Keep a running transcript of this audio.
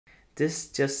This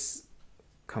just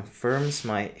confirms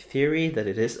my theory that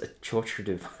it is a torture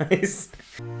device.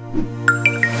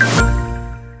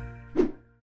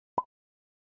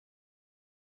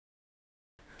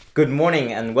 Good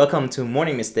morning and welcome to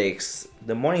Morning Mistakes,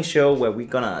 the morning show where we're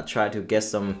gonna try to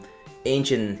guess some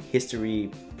ancient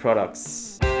history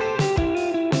products.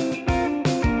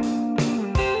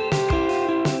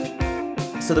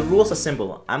 So the rules are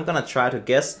simple. I'm gonna try to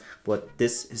guess what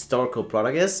this historical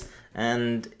product is,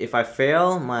 and if I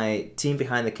fail, my team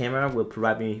behind the camera will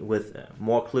provide me with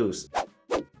more clues.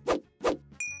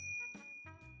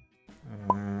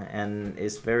 And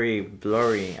it's very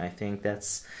blurry. I think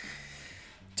that's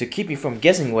to keep me from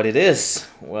guessing what it is.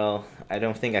 Well, I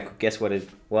don't think I could guess what it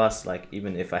was, like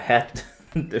even if I had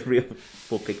the real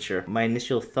full picture. My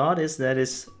initial thought is that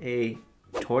it's a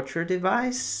torture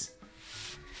device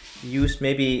used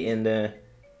maybe in the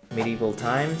medieval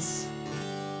times.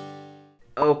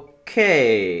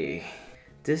 Okay,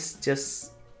 this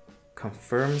just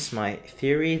confirms my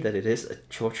theory that it is a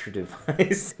torture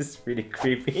device. It's really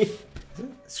creepy.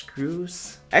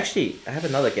 Screws. Actually, I have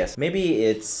another guess. Maybe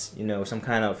it's, some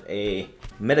kind of a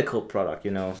medical product,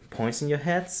 points in your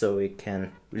head so it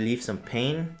can relieve some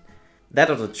pain. That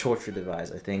or the torture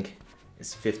device, I think,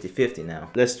 is 50-50 now.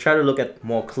 Let's try to look at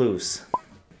more clues.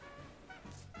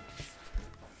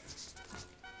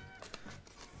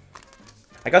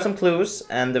 I got some clues,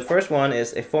 and the first one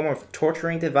is a form of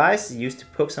torturing device used to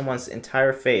poke someone's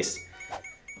entire face.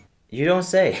 You don't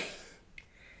say.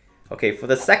 Okay, for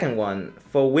the second one,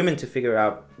 for women to figure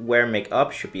out where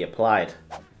makeup should be applied.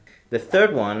 The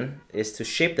third one is to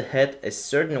shape the head a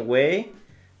certain way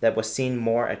that was seen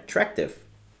more attractive.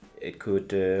 It could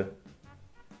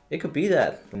be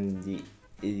that in the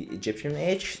Egyptian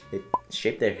age, they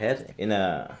shaped their head in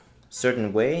a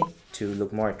certain way to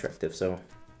look more attractive, so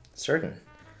certain.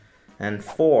 And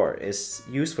 4 is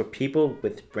used for people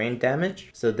with brain damage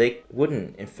so they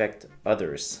wouldn't infect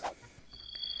others.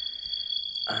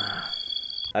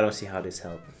 I don't see how this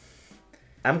helps.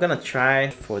 I'm gonna try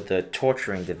for the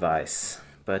torturing device,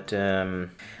 but I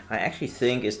actually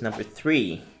think it's number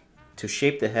 3, to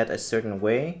shape the head a certain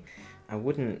way. I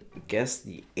wouldn't guess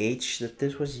the age that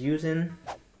this was used in.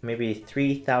 Maybe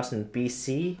 3000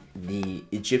 BC, the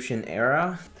Egyptian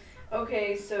era.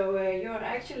 Okay, so you're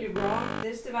actually wrong.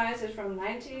 This device is from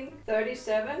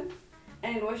 1937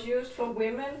 and it was used for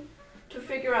women to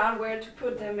figure out where to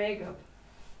put their makeup.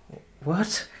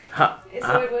 What? So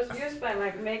it was used by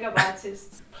makeup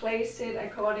artists. Place it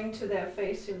according to their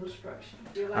facial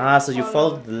structure. So you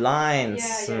followed the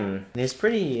lines. Yeah. It's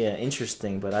pretty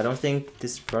interesting, but I don't think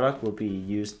this product will be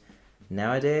used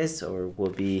nowadays or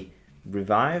will be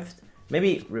revived.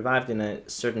 Maybe revived in a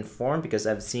certain form, because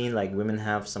I've seen women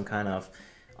have some kind of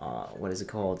what is it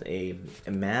called, a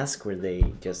mask where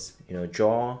they just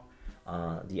draw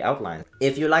the outline.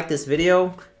 If you like this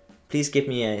video, please give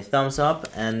me a thumbs up,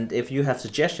 and if you have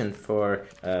suggestions for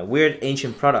weird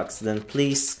ancient products, then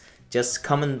please just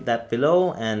comment that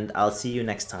below, and I'll see you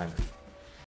next time.